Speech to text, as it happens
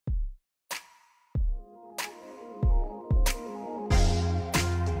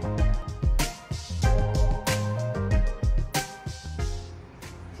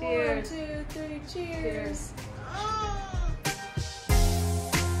Cheers.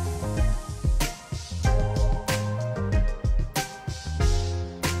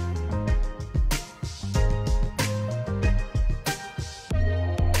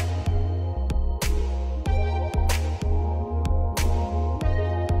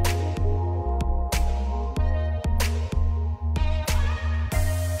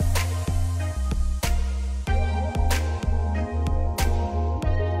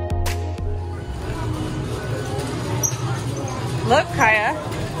 Look, Kaya.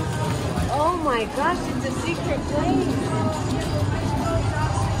 Oh my gosh, it's a secret place.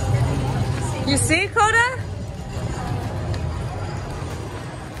 You see, Coda?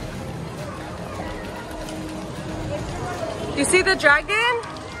 You see the dragon?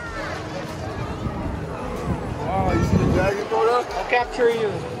 Oh, you see the dragon, Coda? I'll capture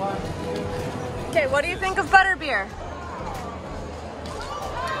you. Okay, what do you think of butterbeer?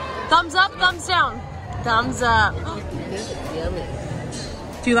 Thumbs up, thumbs down. Thumbs up. Yummy.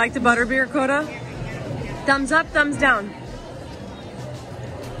 Do you like the butterbeer, Coda? Thumbs up, thumbs down.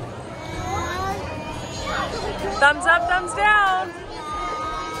 Thumbs up, thumbs down.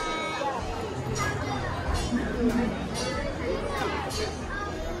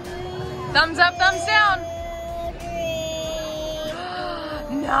 Thumbs up, thumbs down.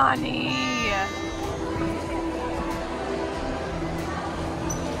 Nani.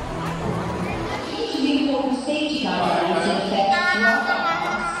 Stage guidelines in effect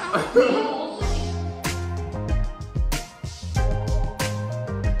throughout.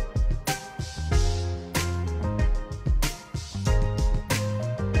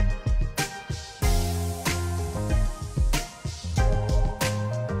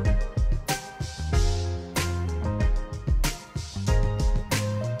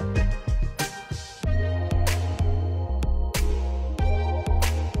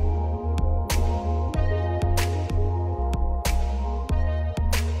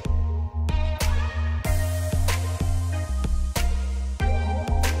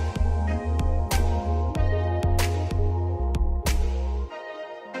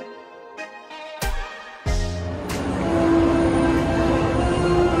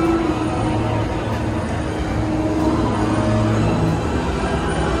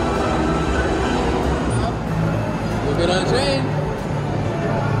 Get on train.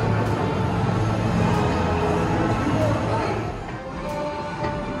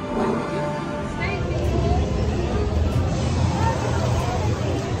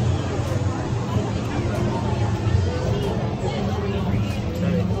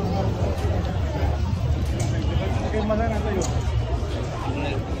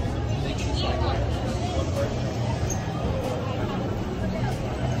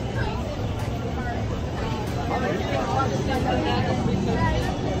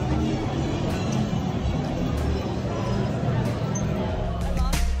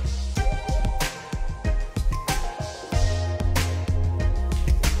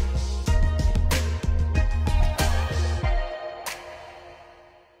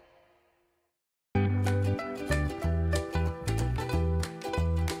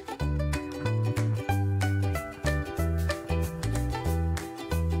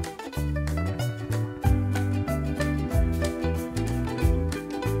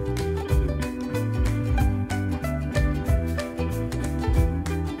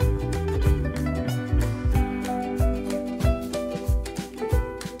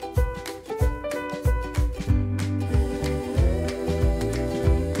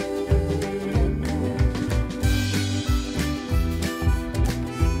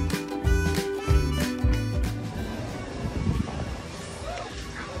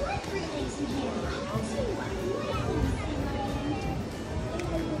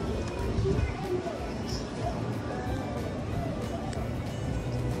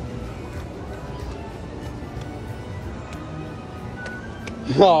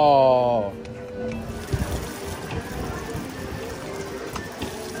 Oh.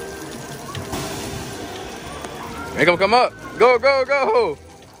 Make him come up. Go, go, go.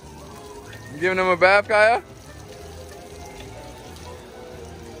 You giving him a bath, Kaya?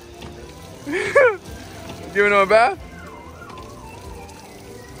 Giving him a bath?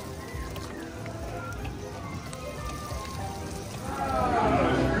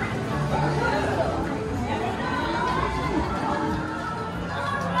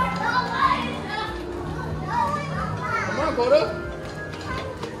 Coda?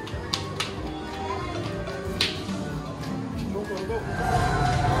 Go, go, go.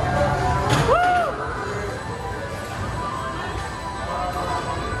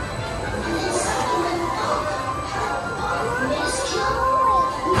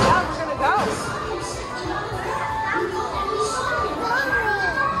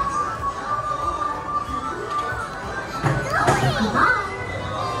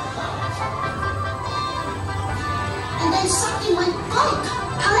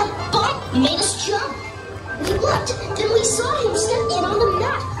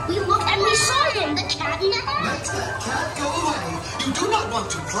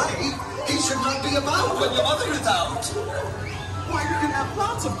 want to play, he should not be about when your mother is out. Why, you can have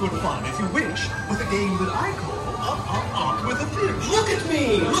lots of good fun if you wish with a game that I call Up with a Fish. Look at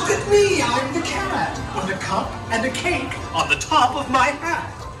me! Look at me! I'm the cat with a cup and a cake on the top of my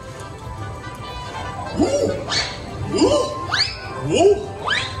hat. Woo! Woo! Woo!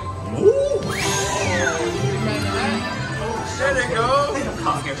 Woo! There they go. They don't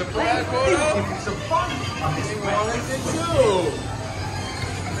come here to play. They will give you some fun on this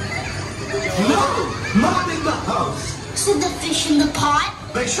No! Not in the house! So the fish in the pot?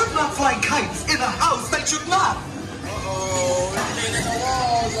 They should not fly kites in a house. They should not. Uh-oh. It's painting the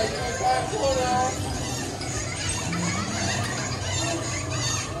walls like a black photo.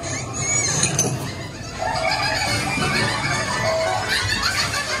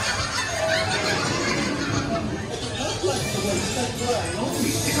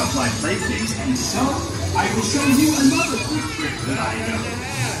 Pick up my playthings and so I will show you another quick trick that I know.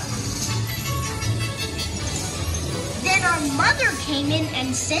 Then our mother came in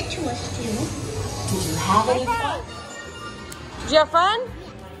and said to us to, did you have any fun? Did you have fun?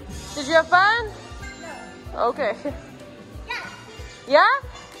 Did you have fun? No. Okay. Yeah? Yeah?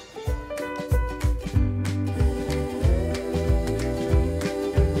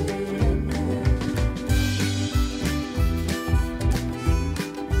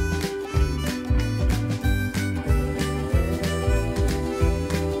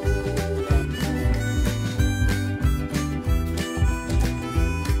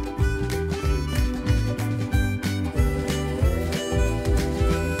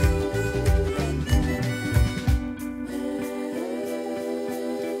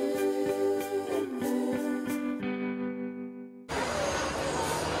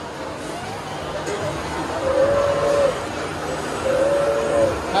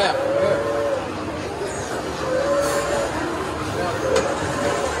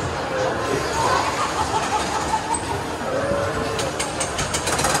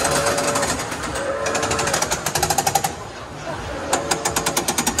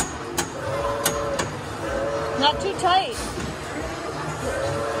 Not too tight.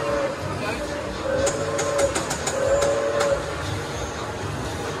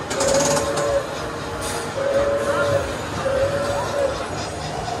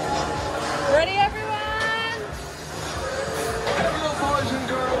 Ready, everyone? Hello, boys and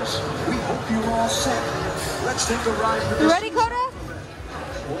girls. We hope you're all set. Let's take a ride with You us. ready, Coda? Oh,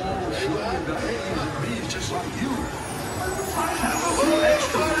 sure. The haze and me is just like you. I have a little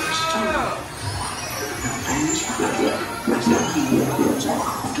extra this too.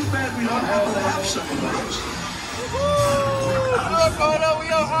 Too bad we don't have to have some of those. Look, Coda, we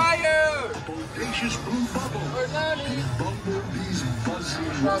go higher. Bodacious blue bubble. Where's Nanny? Bumblebees buzzing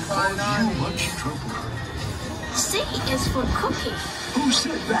will Stop by, cause you Nanny. much trouble. C is for cooking. Who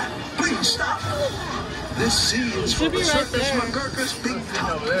said that? Please stop. This C is for should be the right circus there. McGurkus big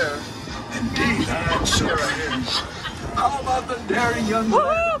top. Over there. Indeed, and so it is. How about the daring young man?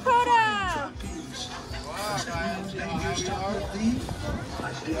 Woohoo, Coda!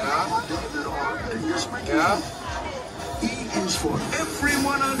 Yeah. E is for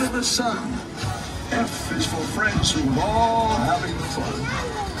everyone under the sun. F is for friends who are all having fun.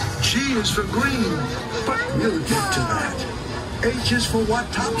 G is for green, but we'll get to that. H is for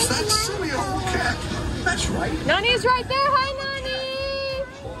what tops that silly old cat. That's right. Nani's right there. Hi, Nani.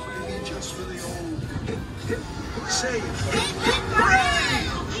 Or maybe just for the old hip, hip. Say hip, hip, hooray!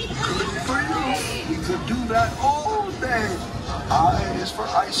 Good for you. We could do that all day. I is for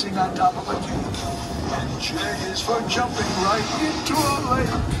icing on top of a cake. And J is for jumping right into a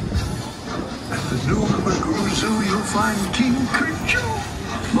lake. At the new McGrew Zoo, you'll find King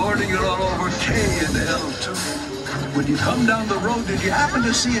Kerchoo lording it all over K and L too. When you come down the road, did you happen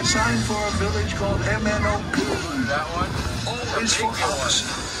to see a sign for a village called MNOP? That one? O is for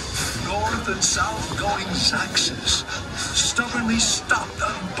opposite. North and south going Zaxes. Stubbornly stopped,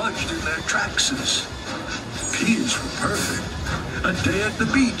 unbudged in their traxes. P is for perfect. A day at the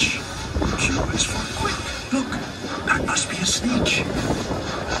beach. Q is for quick. Look, that must be a sneak.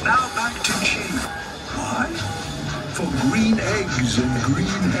 Now back to G. Why? For green eggs and green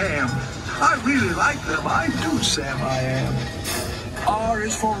ham. I really like them. I do, Sam, I am. R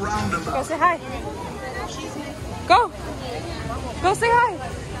is for Go roundabout. say hi. Go. Go say hi.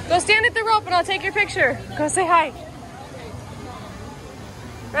 Go stand at the rope and I'll take your picture. Go say hi.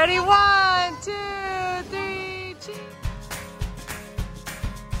 Ready? 1, 2, 3, cheers.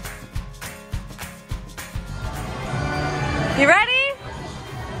 You ready?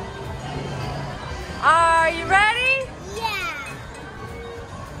 Are you ready? Yeah.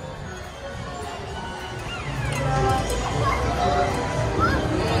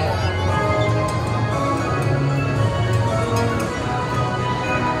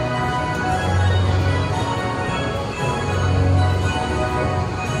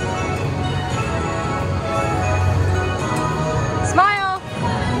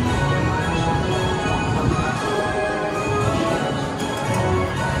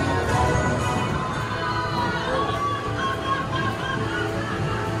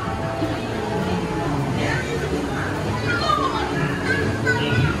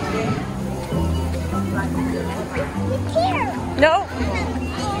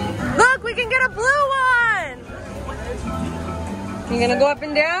 gonna go up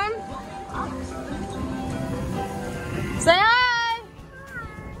and down? Say hi!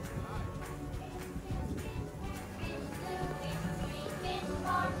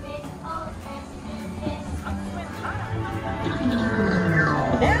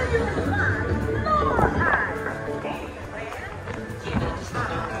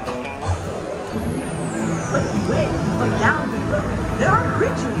 But down below, there are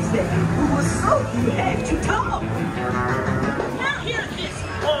creatures there who will sow you head to toe. Now hear this,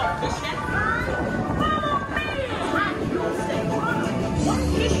 orchestra. Follow me, and you'll stay on. One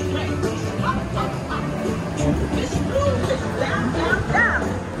fish way, up, up, up. Two fish blue, fish down, down, down.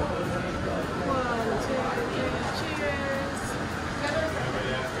 1, 2, 3, cheers.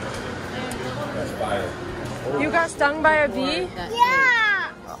 You got stung by a bee?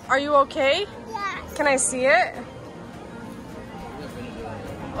 Yeah. Are you okay? Yes. Can I see it?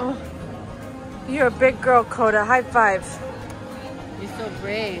 Oh, you're a big girl, Coda. High five. You're so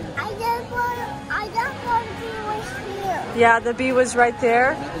brave. I just want to be with you. Yeah, the bee was right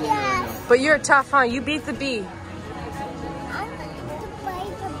there. Yes. But you're tough, huh? You beat the bee. I'm going to play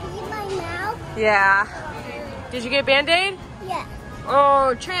the bee in my mouth. Yeah. Did you get a Band-Aid? Yes.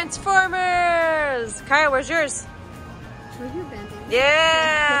 Oh, Transformers! Kaya, where's yours? Where's your Band-Aid?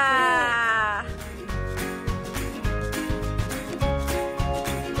 Yeah!